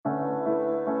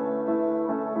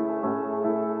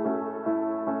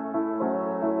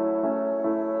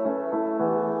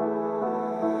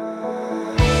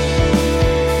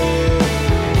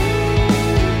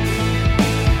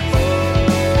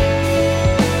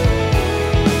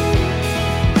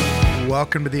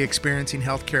Welcome to the Experiencing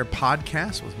Healthcare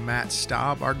podcast with Matt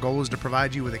Staub. Our goal is to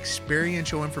provide you with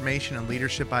experiential information and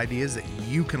leadership ideas that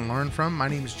you can learn from. My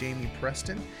name is Jamie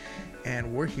Preston,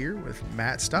 and we're here with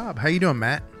Matt Staub. How you doing,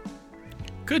 Matt?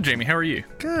 Good, Jamie. How are you?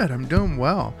 Good. I'm doing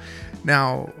well.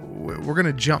 Now, we're going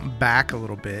to jump back a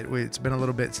little bit. It's been a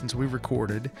little bit since we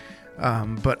recorded,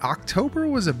 but October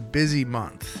was a busy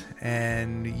month,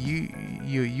 and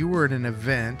you were at an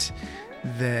event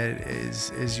that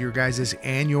is your guys'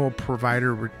 annual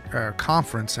provider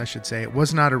conference, I should say. It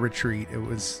was not a retreat. It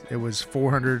was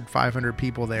 400, 500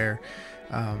 people there,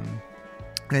 and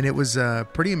it was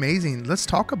pretty amazing. Let's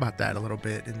talk about that a little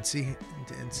bit and see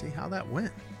how that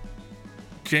went.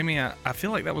 Jamie, I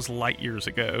feel like that was light years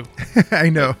ago.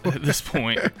 I know. At this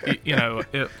point,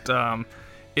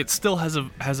 it still has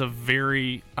a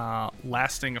very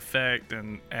lasting effect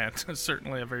and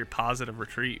certainly a very positive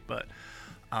retreat. But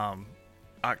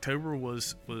October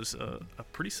was a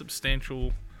pretty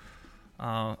substantial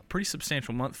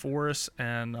month for us,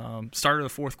 and started the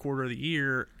fourth quarter of the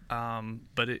year.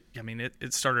 But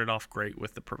it started off great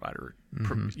with the provider.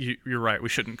 Mm-hmm. You're right. We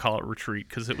shouldn't call it retreat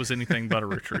because it was anything but a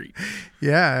retreat.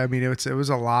 Yeah, I mean, it was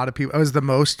a lot of people. It was the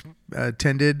most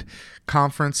attended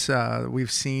conference we've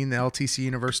seen, the LTC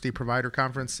University Provider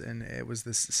Conference, and it was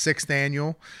the 6th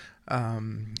annual.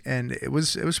 And it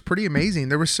was pretty amazing.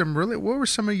 There was some what were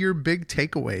some of your big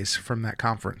takeaways from that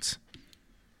conference?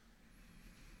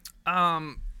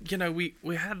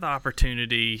 We had the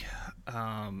opportunity,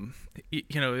 it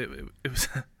was,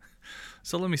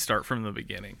 so let me start from the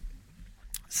beginning.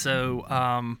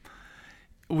 So,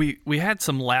 we had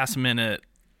some last minute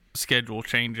schedule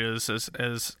changes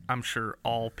as I'm sure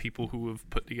all people who have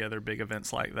put together big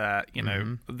events like that,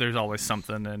 there's always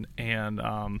something, and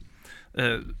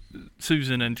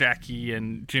Susan and Jackie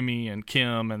and Jimmy and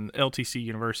Kim and LTC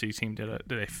University team did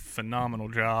a phenomenal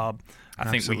job. I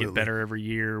think we get better every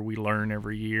year. We learn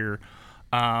every year.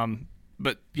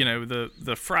 But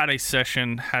the Friday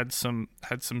session had some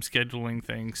scheduling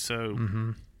things.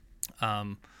 So,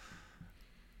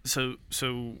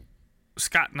 so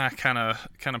Scott and I kind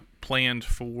of planned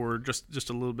for just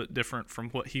a little bit different from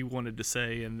what he wanted to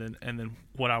say, and then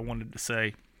what I wanted to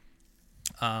say.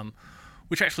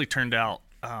 Which actually turned out,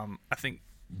 I think,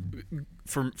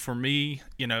 for me,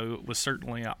 it was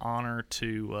certainly an honor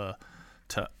to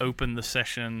open the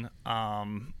session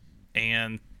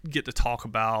and get to talk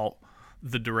about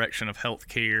the direction of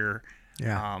healthcare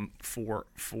for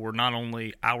not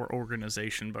only our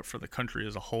organization but for the country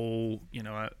as a whole.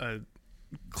 I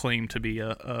claim to be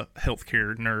a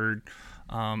healthcare nerd,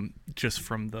 just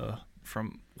from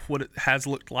what it has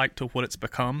looked like to what it's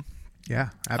become. Yeah,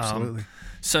 absolutely.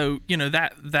 So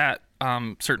that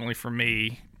certainly for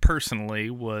me personally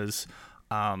was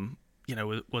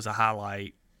was a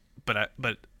highlight, but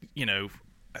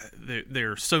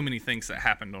there are so many things that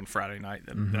happened on Friday night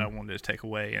that I wanted to take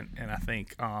away, and I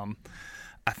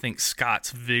think Scott's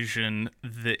vision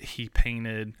that he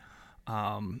painted,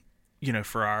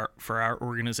 for our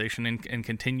organization and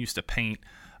continues to paint.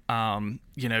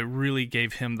 Really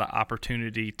gave him the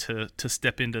opportunity to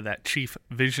step into that chief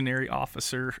visionary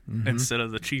officer instead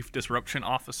of the chief disruption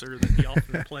officer that he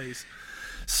often plays.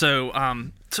 So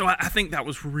I think that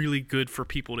was really good for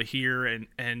people to hear,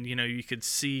 and you could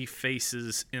see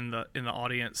faces in the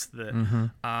audience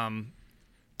that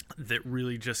that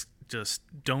really just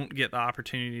don't get the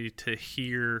opportunity to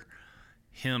hear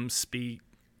him speak,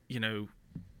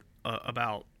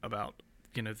 about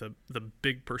the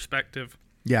big perspective.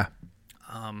 Yeah.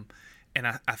 And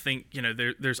I think,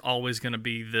 there's always going to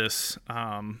be this,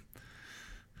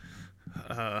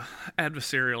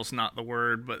 adversarial is not the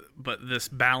word, but this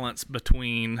balance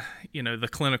between, the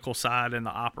clinical side and the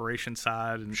operation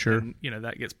side. And, sure. And,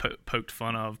 that gets poked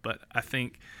fun of. But I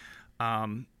think,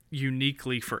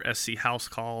 uniquely for SC House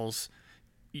Calls,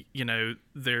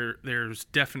 there's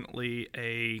definitely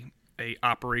a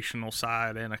operational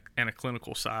side and a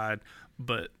clinical side,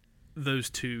 but those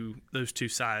two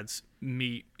sides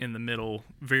meet in the middle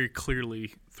very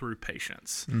clearly through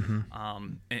patients.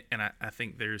 And I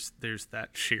think there's that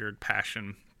shared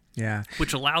passion,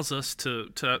 which allows us to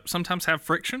sometimes have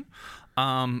friction,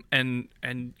 and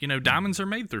diamonds are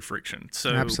made through friction. So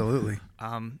absolutely,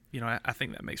 I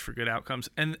think that makes for good outcomes.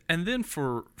 And then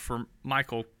for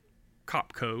Michael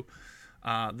Kopko,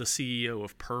 the CEO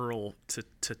of Pearl,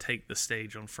 to take the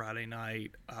stage on Friday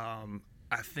night,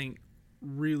 I think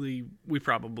really we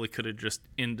probably could have just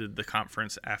ended the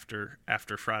conference after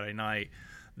Friday night.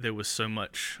 There was so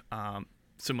much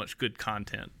good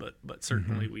content, but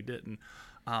certainly we didn't.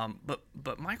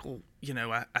 But Michael,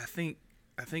 I think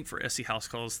for SC House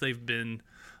Calls, they've been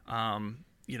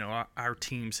our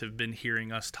teams have been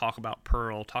hearing us talk about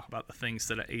Pearl, talk about the things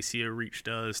that ACO Reach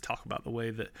does, talk about the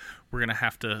way that we're going to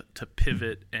have to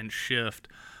pivot and shift.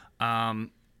 And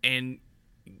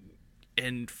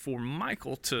for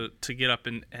Michael to get up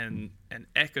and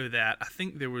echo that, I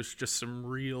think there was just some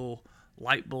real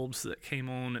light bulbs that came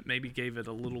on that maybe gave it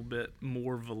a little bit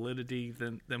more validity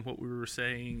than what we were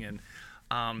saying.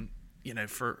 And,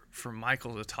 for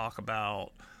Michael to talk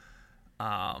about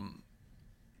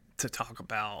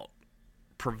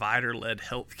provider-led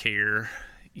healthcare,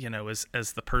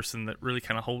 as the person that really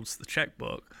kind of holds the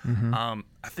checkbook, I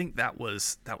think that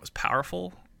was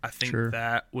powerful. I think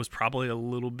that was probably a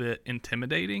little bit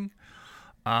intimidating,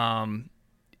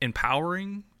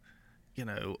 empowering,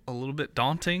 a little bit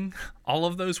daunting, all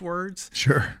of those words.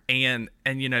 Sure. And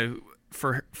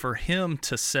for him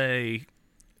to say,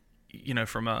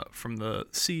 from the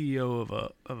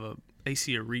CEO of a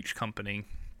ACO Reach company,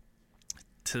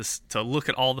 to look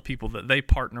at all the people that they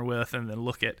partner with, and then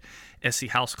look at SC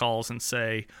House Calls and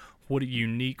say, what a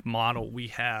unique model we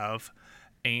have.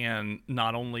 And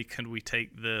not only can we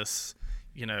take this,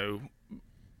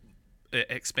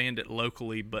 expand it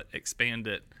locally, but expand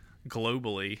it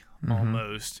globally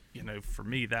almost. For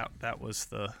me, that was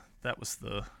the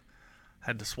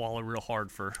had to swallow real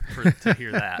hard for to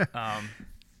hear that.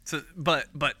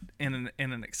 But in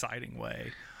an exciting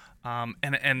way.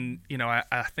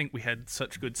 I think we had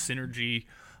such good synergy.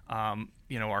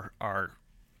 Our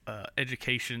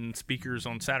education speakers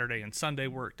on Saturday and Sunday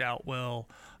worked out well.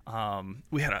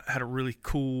 We had a really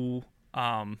cool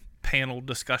panel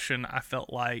discussion, I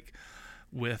felt like,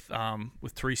 with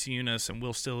Teresa Eunice and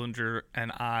Will Stillinger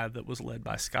and I, that was led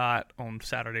by Scott on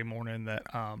Saturday morning. That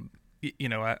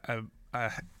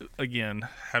I again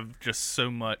have just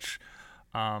so much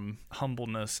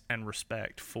humbleness and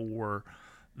respect for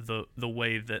the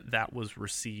way that was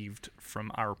received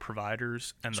from our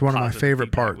providers, and it's one of my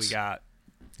favorite parts we got.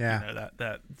 Yeah,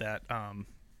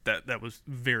 that was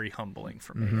very humbling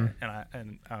for me,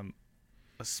 and I'm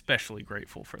especially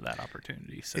grateful for that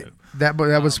opportunity. So that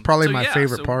was probably my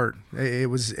favorite part. It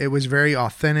was very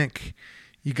authentic.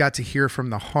 You got to hear from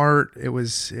the heart. It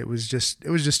was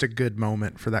just a good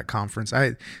moment for that conference.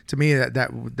 To me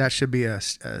that should be a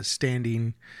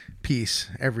standing piece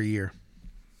every year.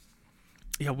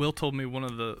 Yeah, Will told me one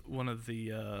of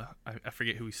the I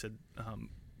forget who he said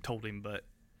told him, but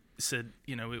said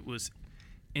it was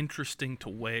interesting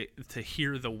to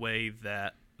hear the way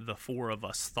that the four of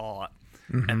us thought,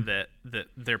 and that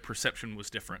their perception was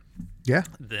different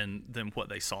than what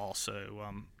they saw. So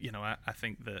I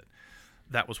think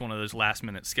that was one of those last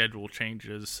minute schedule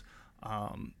changes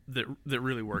that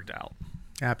really worked out.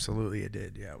 Absolutely, it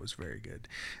did. Yeah, it was very good.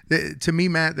 To me,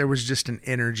 Matt, there was just an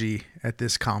energy at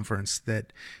this conference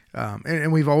that,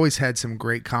 and we've always had some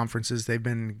great conferences. They've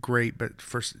been great, but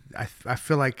first, I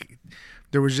feel like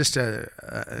there was just a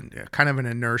kind of an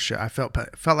inertia. I felt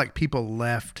like people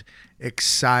left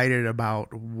excited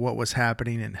about what was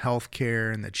happening in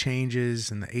healthcare and the changes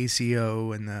and the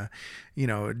ACO and the,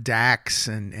 DACs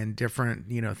and different,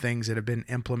 things that have been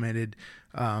implemented.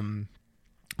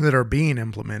 That are being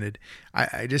implemented.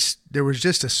 There was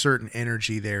just a certain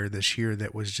energy there this year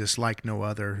that was just like no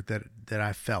other that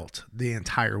I felt the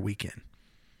entire weekend.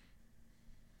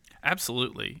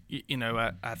 Absolutely.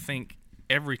 I think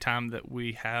every time that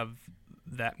we have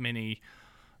that many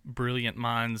brilliant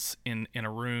minds in a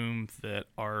room that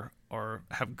are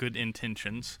have good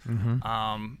intentions,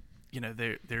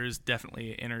 there is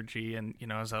definitely energy. And,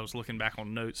 as I was looking back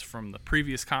on notes from the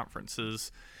previous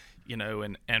conferences,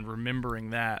 and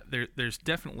remembering that there's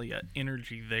definitely an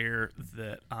energy there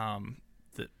that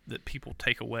people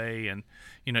take away, and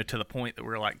to the point that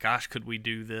we're like, gosh, could we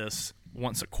do this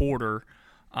once a quarter,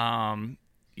 or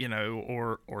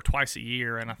twice a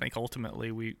year? And I think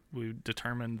ultimately we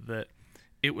determined that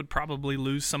it would probably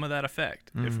lose some of that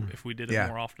effect if we did it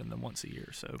more often than once a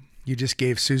year. So you just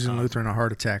gave Susan Lutheran a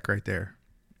heart attack right there.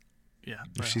 Yeah,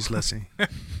 if she's listening.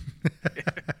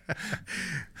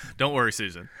 Don't worry,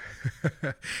 Susan.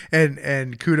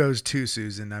 And kudos to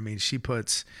Susan. I mean, she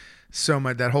puts so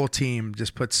much. That whole team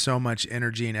just puts so much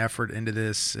energy and effort into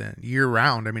this year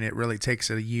round. I mean, it really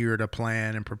takes a year to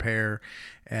plan and prepare,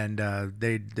 and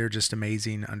they're just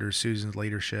amazing under Susan's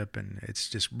leadership, and it's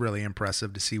just really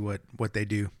impressive to see what they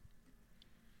do.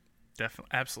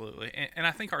 Definitely, absolutely, and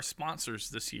I think our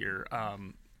sponsors this year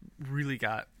really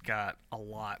got a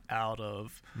lot out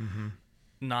of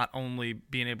not only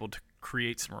being able to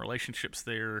create some relationships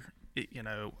there,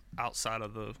 outside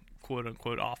of the quote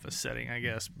unquote office setting, I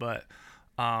guess, but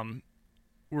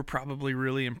we're probably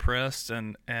really impressed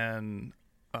and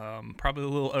probably a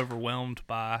little overwhelmed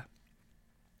by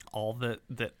all that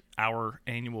our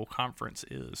annual conference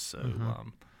is. So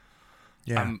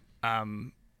Yeah.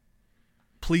 I'm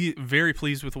very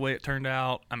pleased with the way it turned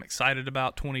out. I'm excited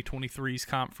about 2023's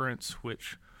conference,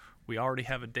 which we already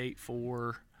have a date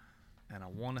for, and I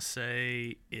want to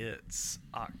say it's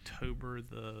October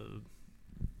the.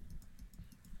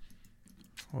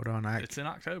 Hold on, It's in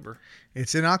October.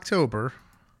 It's in October.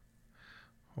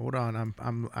 Hold on,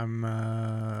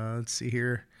 I'm let's see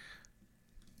here.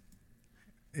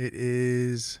 It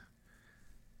is.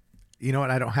 You know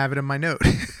what? I don't have it in my note.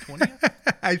 20th?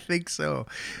 I think so.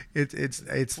 It's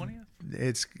 20th?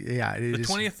 It's yeah. It The is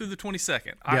 20th through the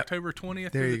 22nd. October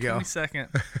 20th There through you the go.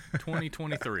 22nd,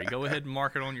 2023. Go ahead and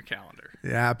mark it on your calendar.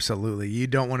 Yeah, absolutely. You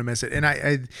don't want to miss it. And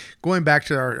I going back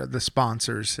to the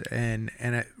sponsors, and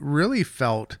it really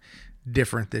felt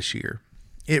different this year.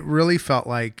 It really felt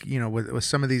like, with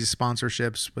some of these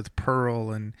sponsorships with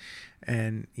Pearl and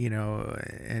and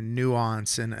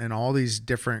Nuance and all these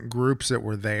different groups that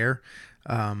were there,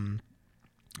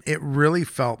 it really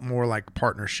felt more like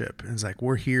partnership. It's like,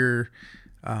 we're here.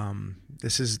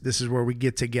 This is where we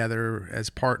get together as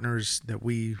partners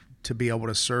to be able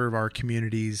to serve our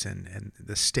communities and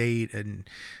the state and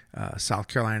South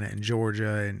Carolina and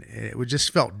Georgia. And it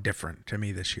just felt different to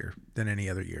me this year than any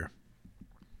other year.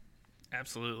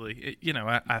 Absolutely.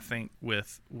 I think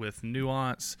with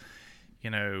Nuance,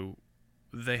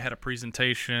 they had a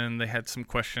presentation, they had some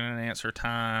question and answer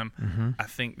time. Mm-hmm. I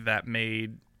think that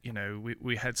made,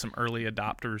 we had some early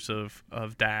adopters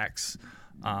of DAX.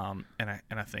 And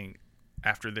I think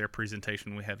after their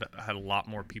presentation, we had a lot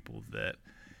more people that,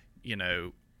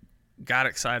 got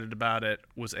excited about it,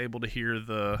 was able to hear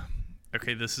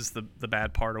okay, this is the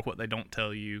bad part of what they don't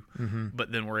tell you,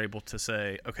 but then we're able to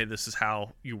say, okay, this is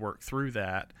how you work through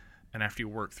that. And after you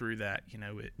work through that,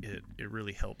 it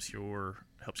really helps your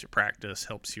practice,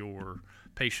 helps your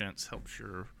patients, helps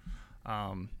your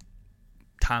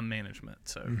time management.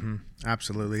 So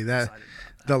Absolutely, the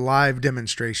live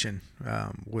demonstration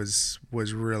was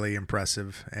really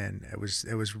impressive, and it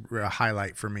was a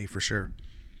highlight for me for sure.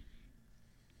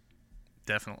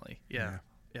 Definitely, yeah.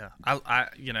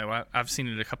 I've seen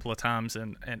it a couple of times,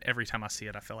 and every time I see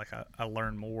it, I feel like I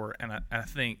learn more, and I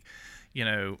think,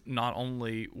 not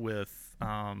only with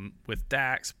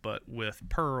DAX, but with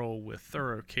Pearl, with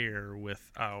ThoroughCare,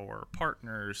 with our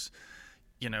partners,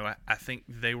 I think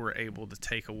they were able to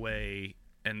take away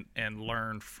and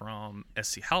learn from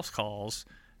SC House Calls,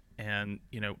 and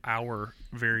our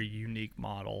very unique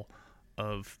model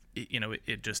of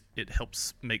it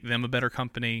helps make them a better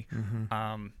company.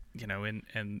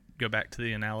 And go back to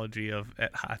the analogy of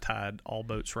at high tide, all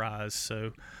boats rise.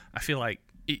 So I feel like,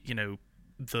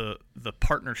 the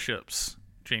partnerships,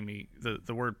 Jamie,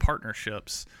 the word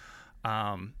partnerships,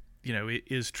 it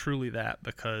is truly that,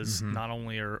 because not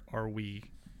only are we,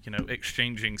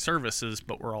 exchanging services,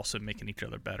 but we're also making each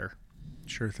other better.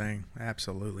 Sure thing.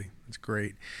 Absolutely. That's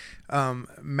great.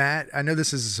 Matt, I know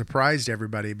this is a surprise to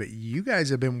everybody, but you guys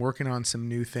have been working on some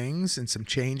new things and some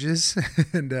changes.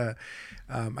 And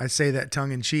I say that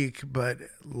tongue in cheek, but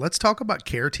let's talk about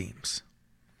care teams.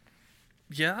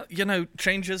 Yeah,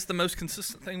 change is the most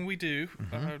consistent thing we do,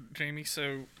 Jamie.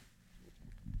 So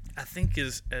I think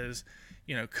as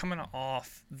coming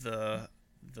off the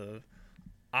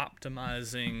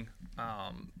optimizing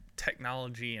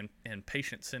technology and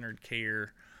patient-centered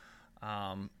care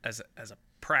as a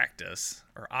practice,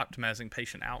 or optimizing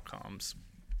patient outcomes,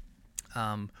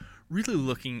 really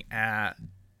looking at,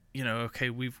 okay,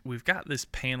 we've got this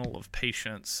panel of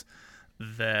patients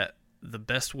that the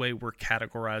best way we're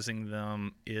categorizing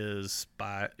them is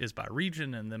by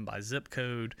region and then by zip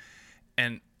code,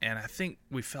 and I think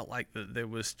we felt like that there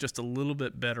was just a little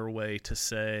bit better way to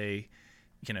say,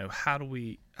 how do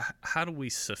we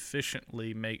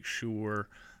sufficiently make sure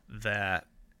that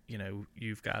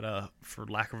you've got for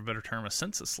lack of a better term, a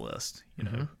census list.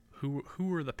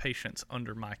 Who are the patients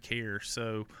under my care?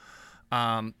 So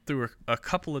through a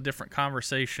couple of different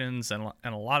conversations and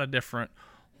a lot of different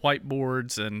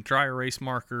whiteboards and dry erase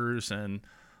markers and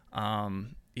a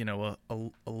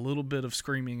little bit of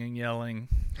screaming and yelling,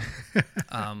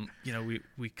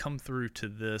 we come through to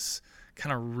this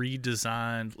kind of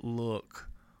redesigned look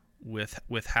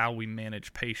with how we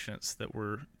manage patients that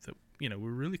we're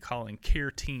really calling care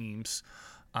teams,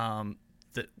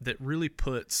 that really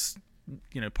puts,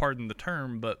 pardon the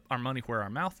term, but our money where our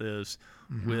mouth is,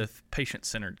 with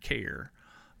patient-centered care.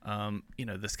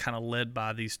 That's kind of led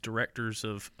by these directors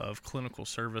of clinical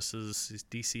services,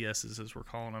 these DCSs as we're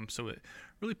calling them. So it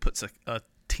really puts a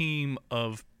team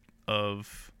of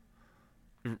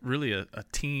really a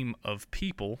team of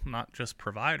people, not just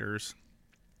providers,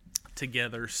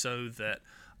 together, so that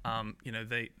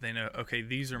They know, okay,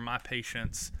 these are my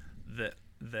patients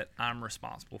that I'm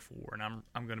responsible for, and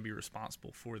I'm going to be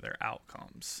responsible for their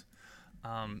outcomes.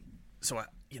 So I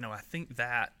think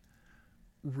that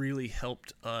really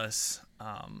helped us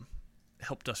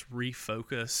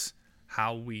refocus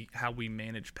how we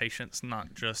manage patients,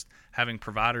 not just having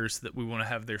providers that we want to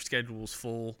have their schedules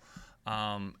full,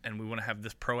 and we want to have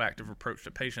this proactive approach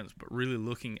to patients, but really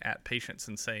looking at patients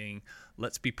and saying,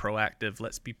 let's be proactive,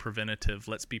 let's be preventative,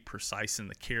 let's be precise in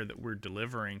the care that we're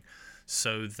delivering,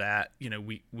 so that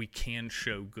we can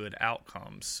show good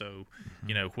outcomes. So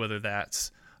whether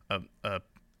that's a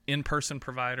in-person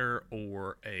provider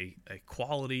or a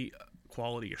quality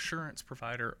assurance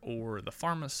provider, or the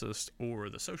pharmacist or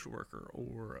the social worker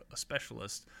or a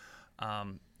specialist,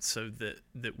 so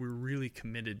that we're really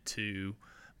committed to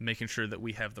making sure that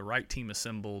we have the right team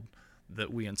assembled,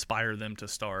 that we inspire them to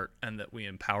start, and that we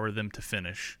empower them to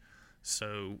finish.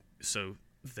 So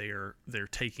they're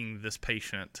taking this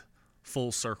patient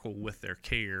full circle with their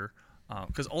care,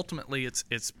 because ultimately it's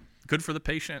good for the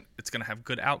patient, it's going to have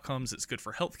good outcomes, it's good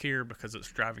for healthcare because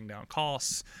it's driving down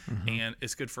costs, and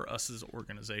it's good for us as an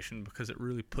organization because it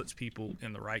really puts people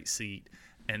in the right seat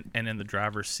and in the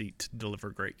driver's seat to deliver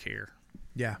great care.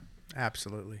 Yeah,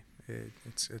 absolutely.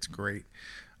 It's great.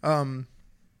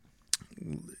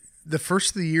 The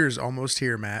first of the year is almost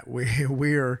here, Matt.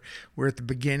 We're at the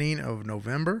beginning of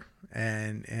November,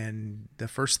 and the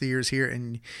first of the year is here,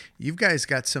 and you guys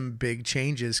got some big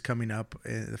changes coming up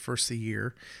the first of the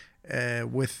year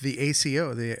with the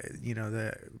ACO,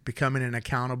 the becoming an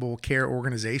accountable care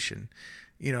organization.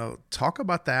 Talk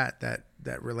about that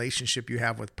relationship you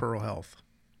have with Pearl Health.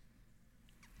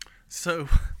 So,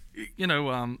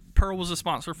 Pearl was a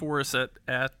sponsor for us at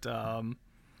the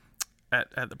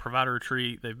provider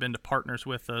retreat. They've been to partners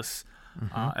with us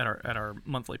at our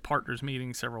monthly partners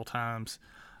meeting several times.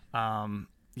 And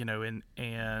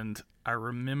I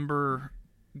remember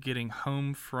getting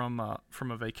home from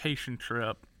a vacation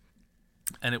trip,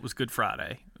 and it was Good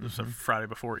Friday. It was a Friday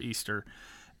before Easter,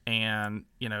 and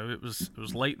it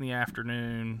was late in the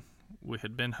afternoon. We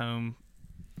had been home,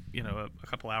 a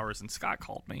couple hours, and Scott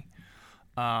called me,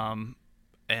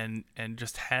 and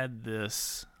just had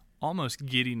this almost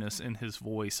giddiness in his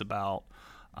voice about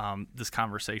this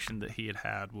conversation that he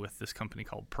had with this company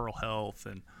called Pearl Health,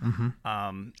 and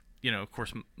of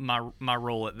course, my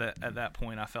role at that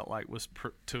point, I felt like, was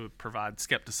to provide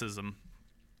skepticism,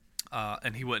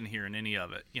 and he wasn't hearing any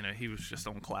of it. He was just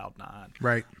on cloud nine,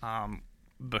 right?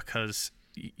 Because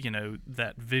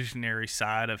that visionary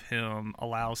side of him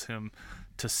allows him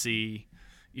to see.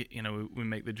 We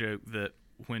make the joke that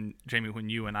when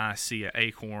you and I see an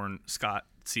acorn, Scott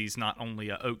sees not only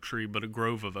an oak tree but a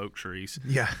grove of oak trees.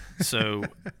 Yeah.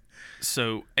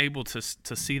 so able to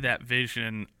see that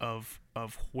vision of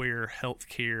where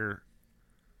healthcare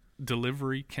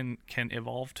delivery can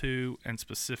evolve to, and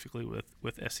specifically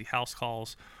with SE House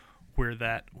Calls, where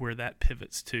that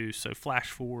pivots to. So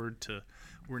flash forward to,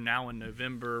 we're now in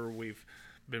November. We've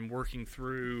been working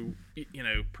through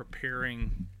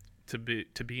preparing to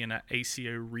be in an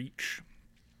ACO reach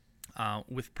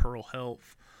with Pearl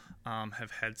Health.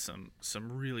 Have had some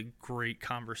really great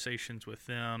conversations with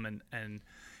them, and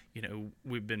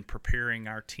we've been preparing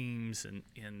our teams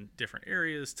in different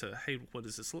areas to, hey, what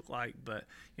does this look like? But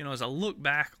as I look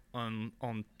back on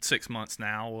 6 months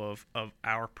now of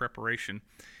our preparation,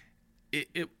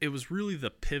 it was really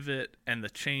the pivot and the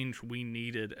change we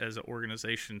needed as an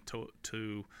organization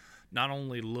to not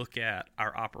only look at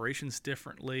our operations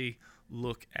differently,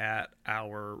 look at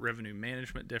our revenue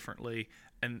management differently,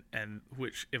 and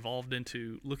which evolved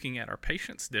into looking at our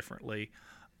patients differently.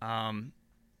 And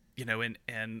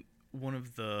one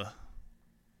of the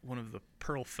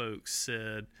Pearl folks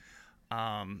said,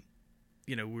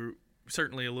 we're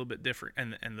certainly a little bit different,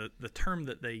 and the term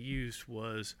that they used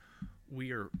was,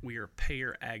 we are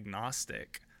payer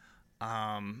agnostic,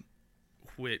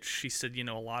 which she said,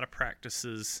 a lot of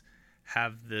practices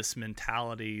have this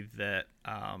mentality that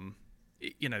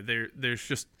there's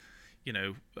just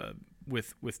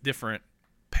with different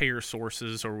payer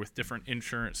sources or with different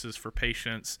insurances for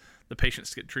patients, the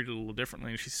patients get treated a little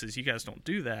differently. And she says, you guys don't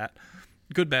do that.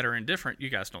 Good, better, and different. You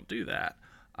guys don't do that.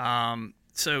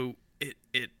 So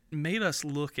it made us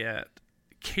look at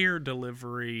care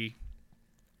delivery,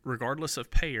 regardless of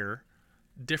payer,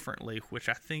 differently, which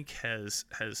I think has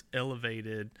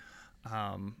elevated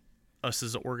us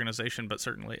as an organization, but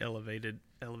certainly elevated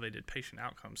patient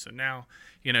outcomes. So now,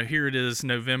 here it is,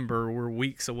 November. We're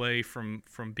weeks away from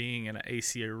being in an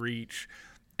ACO reach,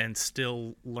 and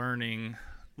still learning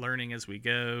as we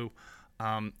go.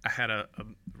 I had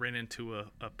ran into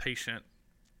a patient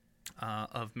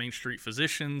of Main Street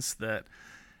Physicians that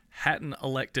hadn't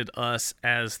elected us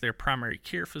as their primary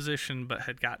care physician, but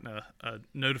had gotten a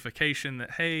notification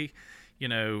that, hey,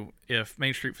 if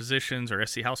Main Street Physicians or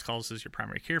SC House Calls is your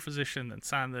primary care physician, then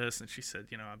sign this. And she said,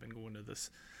 I've been going to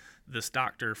this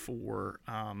doctor for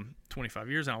 25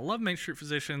 years, and I love Main Street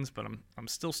Physicians, but I'm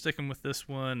still sticking with this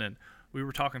one. And we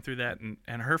were talking through that,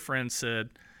 and her friend said,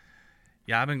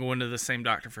 yeah, I've been going to the same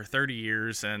doctor for 30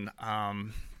 years, and after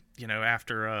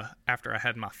I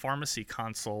had my pharmacy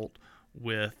consult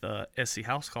with SC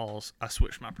House Calls, I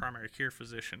switched my primary care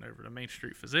physician over to Main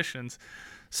Street Physicians.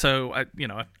 So I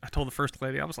told the first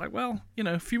lady, I was like, well,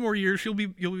 a few more years you'll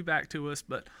be back to us.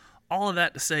 But all of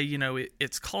that to say,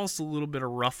 it's caused a little bit of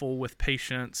ruffle with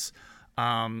patients,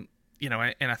 and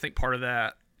I think part of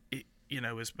that,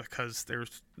 is because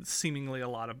there's seemingly a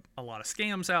lot of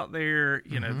scams out there.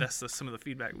 That's some of the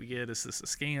feedback we get. Is this a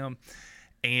scam?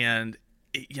 And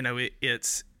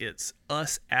it's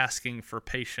us asking for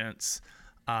patients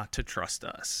to trust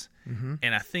us. Mm-hmm.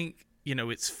 And I think,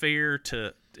 it's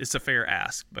a fair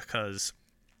ask because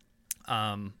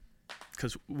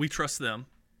we trust them.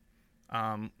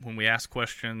 When we ask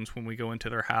questions, when we go into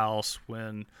their house,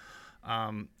 when,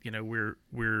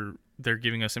 they're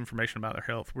giving us information about their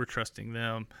health, we're trusting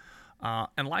them.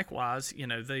 And likewise,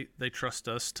 they trust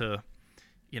us to,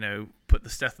 put the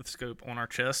stethoscope on our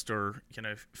chest or,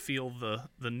 feel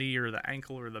the knee or the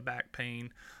ankle or the back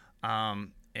pain.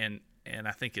 And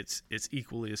I think it's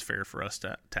equally as fair for us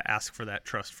to ask for that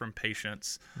trust from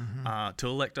patients, mm-hmm. To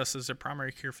elect us as their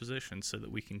primary care physician so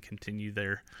that we can continue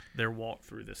their walk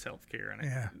through this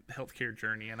healthcare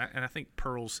journey. And I think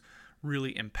Pearl's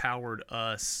really empowered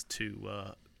us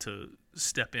to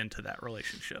step into that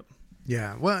relationship.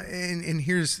 Yeah. Well, and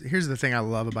here's the thing I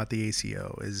love about the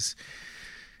ACO is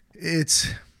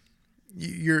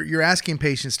you're asking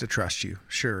patients to trust you,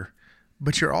 sure,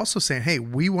 but you're also saying, hey,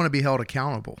 we want to be held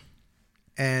accountable.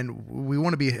 And we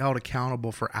want to be held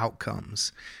accountable for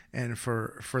outcomes and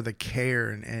for the care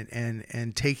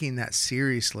and taking that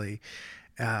seriously.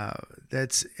 To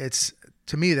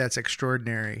me, that's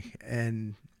extraordinary.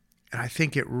 And I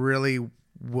think it really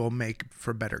will make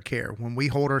for better care when we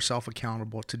hold ourselves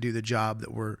accountable to do the job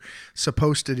that we're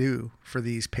supposed to do for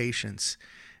these patients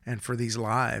and for these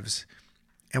lives.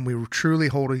 And we truly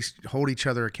hold each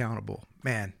other accountable,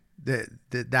 man.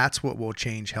 That's what will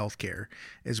change healthcare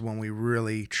is when we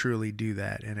really truly do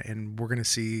that, and we're going to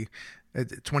see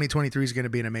 2023 is going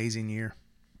to be an amazing year.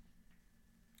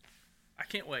 I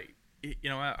can't wait.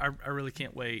 I really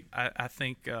can't wait. I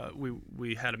think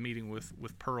we had a meeting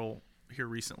with Pearl here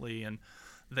recently, and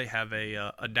they have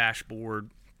a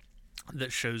dashboard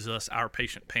that shows us our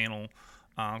patient panel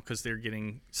because they're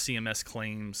getting CMS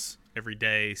claims every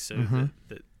day, so mm-hmm.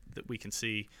 that we can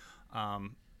see.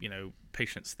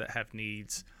 Patients that have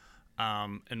needs,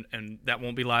 and that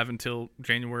won't be live until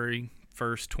January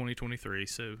 1st, 2023.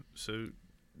 So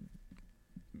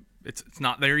it's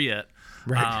not there yet.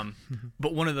 Right.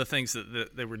 But one of the things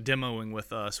that they were demoing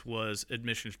with us was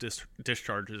admissions,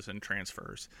 discharges, and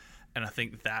transfers, and I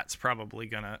think that's probably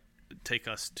gonna take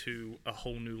us to a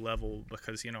whole new level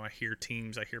because I hear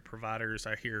teams, I hear providers,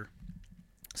 I hear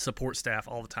support staff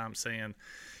all the time saying,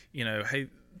 hey,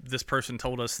 this person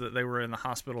told us that they were in the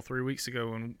hospital 3 weeks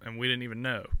ago and we didn't even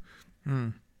know.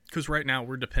 Because right now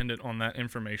we're dependent on that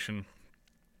information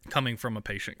coming from a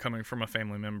patient, coming from a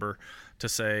family member to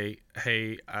say,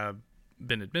 hey, I've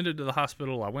been admitted to the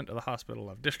hospital, I went to the hospital,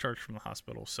 I've discharged from the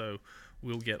hospital. So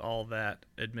we'll get all that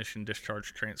admission,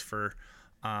 discharge, transfer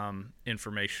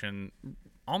information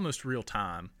almost real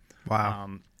time. Wow.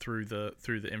 Through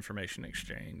the information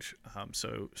exchange.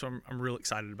 So I'm real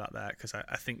excited about that because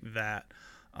I think that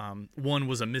one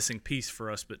was a missing piece for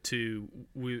us, but two,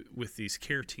 with these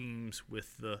care teams,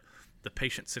 with the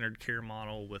patient-centered care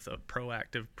model, with a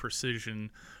proactive,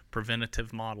 precision,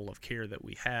 preventative model of care that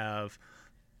we have,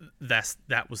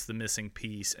 that was the missing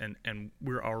piece, and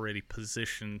we're already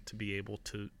positioned to be able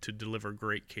to deliver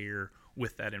great care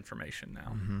with that information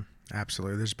now. Mm-hmm.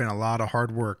 Absolutely. There's been a lot of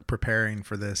hard work preparing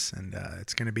for this, and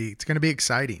it's going to be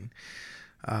exciting.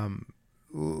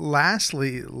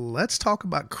 Lastly, let's talk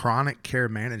about chronic care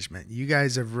management. You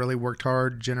guys have really worked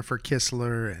hard. Jennifer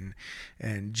Kistler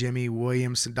and Jimmy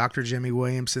Williamson, Dr. Jimmy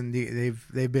Williamson,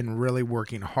 they've been really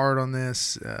working hard on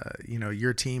this.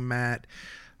 Your team, Matt.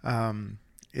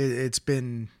 It's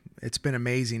been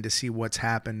amazing to see what's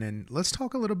happened, and let's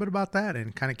talk a little bit about that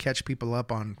and kind of catch people up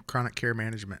on chronic care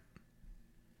management.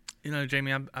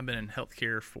 Jamie, I've been in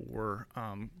healthcare for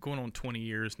going on 20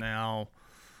 years now,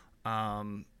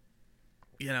 and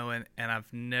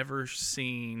I've never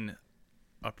seen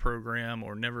a program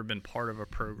or never been part of a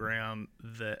program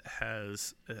that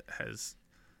has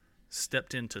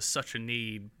stepped into such a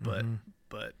need, but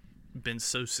been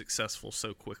so successful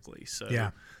so quickly.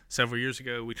 So several years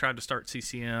ago, we tried to start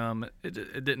CCM.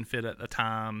 It didn't fit at the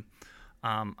time.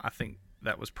 I think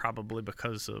that was probably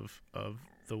because of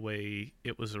the way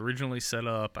it was originally set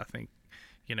up. I think,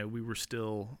 we were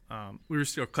still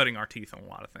cutting our teeth on a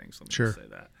lot of things. Let me just say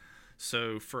that.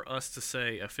 So for us to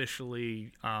say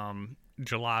officially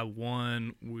July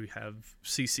 1, we have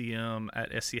CCM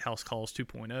at SC House Calls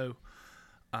 2.0,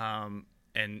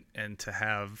 and to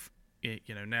have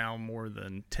now more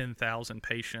than 10,000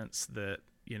 patients that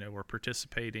are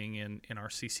participating in our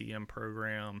CCM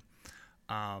program,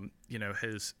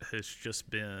 has just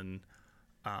been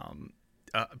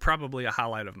probably a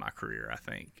highlight of my career. I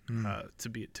think to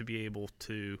be able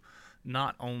to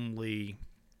not only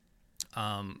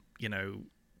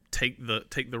take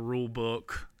the rule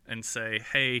book and say,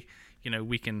 hey,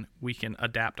 we can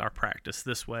adapt our practice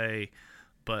this way,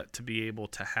 but to be able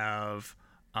to have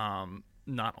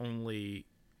not only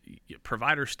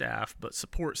provider staff but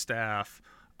support staff,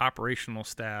 operational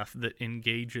staff that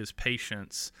engages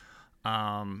patients,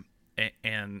 and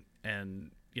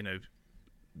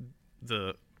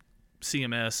the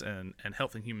CMS and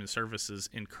Health and Human Services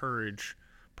encourage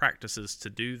practices to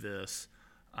do this.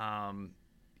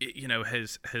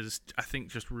 Has I think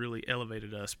just really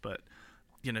elevated us. But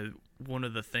one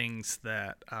of the things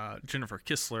that Jennifer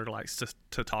Kistler likes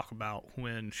to talk about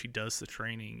when she does the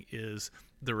training is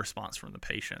the response from the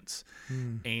patients.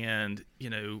 And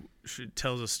she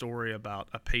tells a story about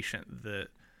a patient that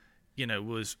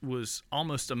was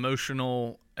almost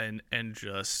emotional and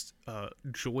just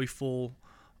joyful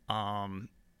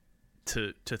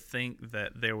to think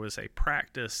that there was a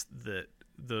practice that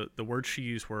the words she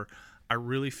used were, I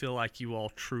really feel like you all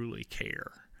truly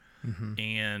care.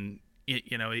 And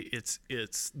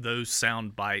it's those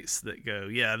sound bites that go,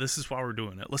 yeah, this is why we're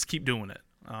doing it. Let's keep doing it.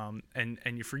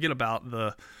 And you forget about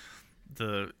the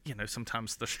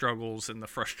sometimes the struggles and the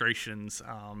frustrations,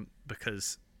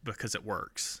 because it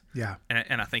works. Yeah.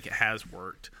 And I think it has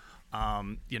worked.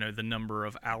 The number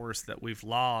of hours that we've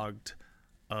logged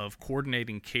of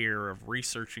coordinating care, of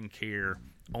researching care,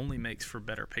 only makes for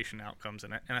better patient outcomes.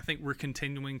 And I think we're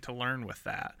continuing to learn with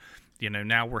that.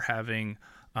 Now we're having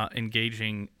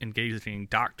engaging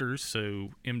doctors, so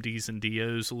MDs and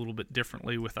DOs a little bit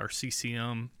differently with our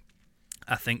CCM.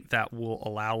 I think that will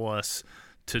allow us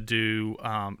to do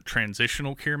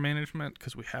transitional care management,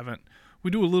 because we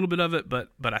do a little bit of it, but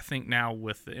I think now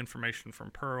with the information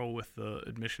from Pearl, with the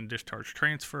admission discharge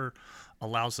transfer,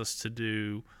 allows us to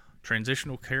do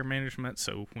transitional care management.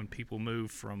 So when people move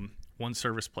from one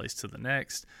service place to the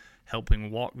next,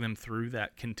 helping walk them through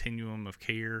that continuum of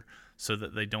care so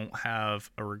that they don't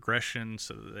have a regression,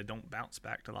 so that they don't bounce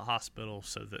back to the hospital,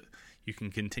 so that you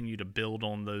can continue to build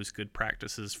on those good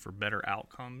practices for better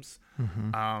outcomes.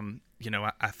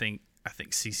 I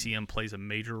think CCM plays a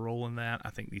major role in that.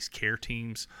 I think these care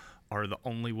teams are the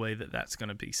only way that that's going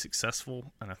to be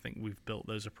successful, and I think we've built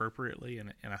those appropriately.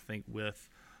 And I think with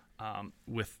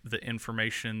the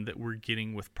information that we're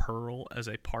getting with Pearl as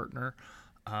a partner,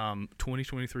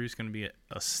 2023 is going to be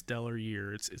a stellar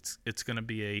year. It's going to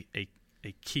be a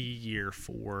key year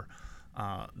for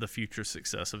the future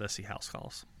success of SC House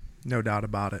Calls. No doubt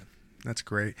about it. That's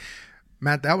great,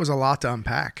 Matt. That was a lot to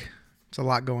unpack. It's a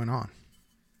lot going on.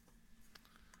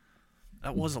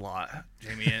 That was a lot,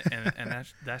 Jamie, and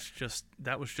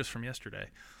that was just from yesterday.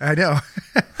 I know.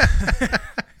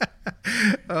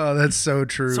 Oh, that's so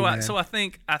true. So I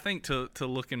think to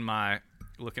look in my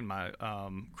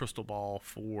crystal ball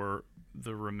for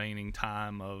the remaining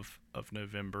time of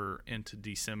November into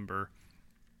December,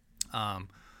 I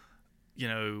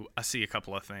see a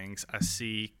couple of things. I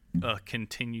see a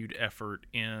continued effort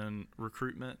in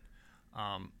recruitment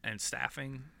and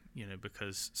staffing.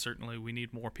 Because certainly we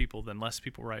need more people than less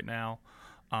people right now,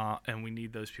 and we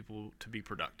need those people to be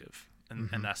productive.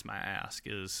 And that's my ask: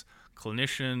 is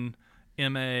clinician,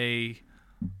 MA,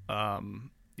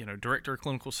 director of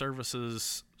clinical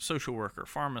services, social worker,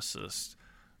 pharmacist,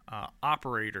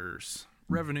 operators,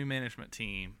 revenue management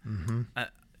team.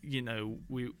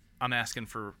 I'm asking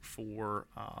for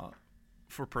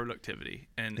productivity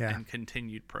and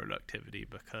continued productivity,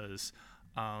 because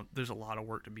there's a lot of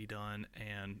work to be done,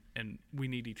 and we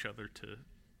need each other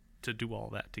to do all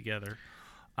that together.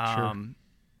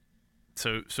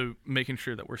 So making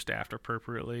sure that we're staffed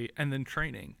appropriately, and then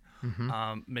training,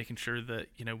 making sure that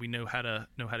we know how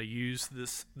to use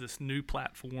this new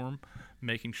platform,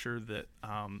 making sure that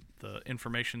the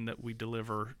information that we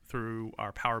deliver through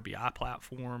our Power BI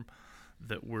platform,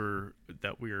 that we're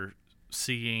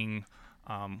seeing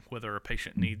whether a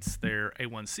patient needs their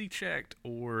A1C checked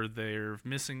or they're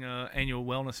missing an annual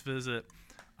wellness visit.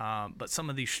 But some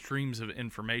of these streams of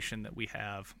information that we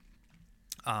have,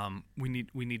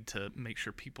 we need to make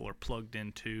sure people are plugged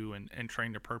into and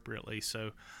trained appropriately.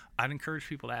 So I'd encourage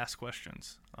people to ask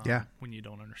questions when you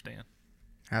don't understand.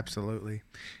 Absolutely.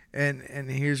 And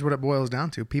here's what it boils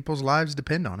down to. People's lives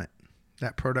depend on it.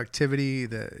 That productivity,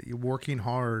 you're working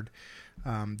hard.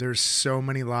 There's so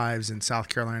many lives in South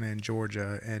Carolina and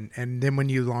Georgia. And then when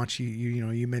you launch,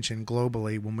 you mentioned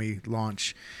globally when we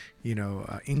launch,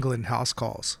 England house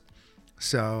calls.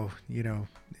 So,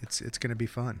 it's going to be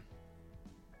fun.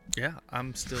 Yeah,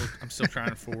 I'm still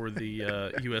trying for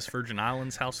the U.S. Virgin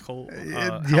Islands house calls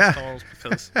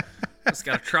because it's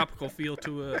got a tropical feel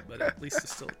to it, but at least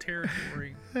it's still a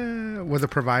territory. Well, the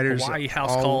providers Hawaii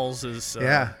house calls is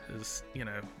a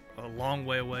long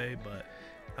way away, but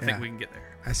I think we can get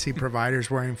there. I see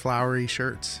providers wearing flowery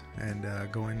shirts and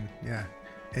going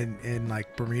in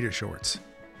like Bermuda shorts.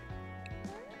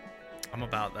 I'm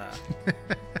about that.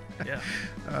 Yeah.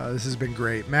 This has been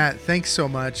great, Matt. Thanks so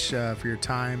much for your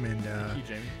time and thank you,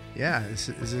 Jamie. Yeah, this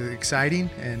is exciting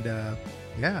and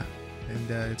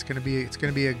it's gonna be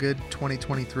a good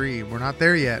 2023. We're not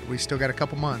there yet. We still got a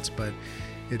couple months, but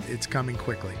it's coming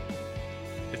quickly.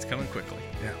 It's coming quickly.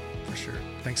 Yeah, for sure.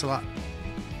 Thanks a lot.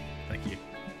 Thank you.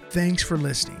 Thanks for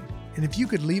listening. And if you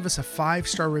could leave us a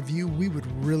 5-star review, we would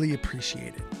really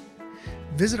appreciate it.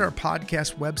 Visit our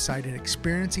podcast website at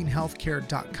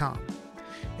experiencinghealthcare.com.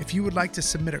 If you would like to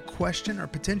submit a question or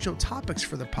potential topics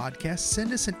for the podcast,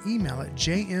 send us an email at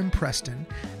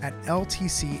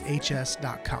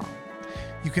jmpreston@ltchs.com.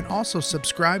 You can also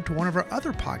subscribe to one of our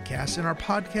other podcasts in our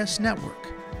podcast network,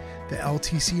 the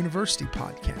LTC University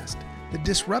Podcast, the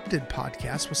Disrupted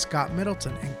Podcast with Scott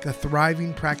Middleton, and the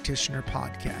Thriving Practitioner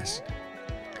Podcast.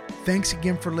 Thanks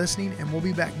again for listening, and we'll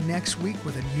be back next week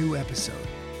with a new episode.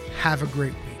 Have a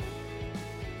great week.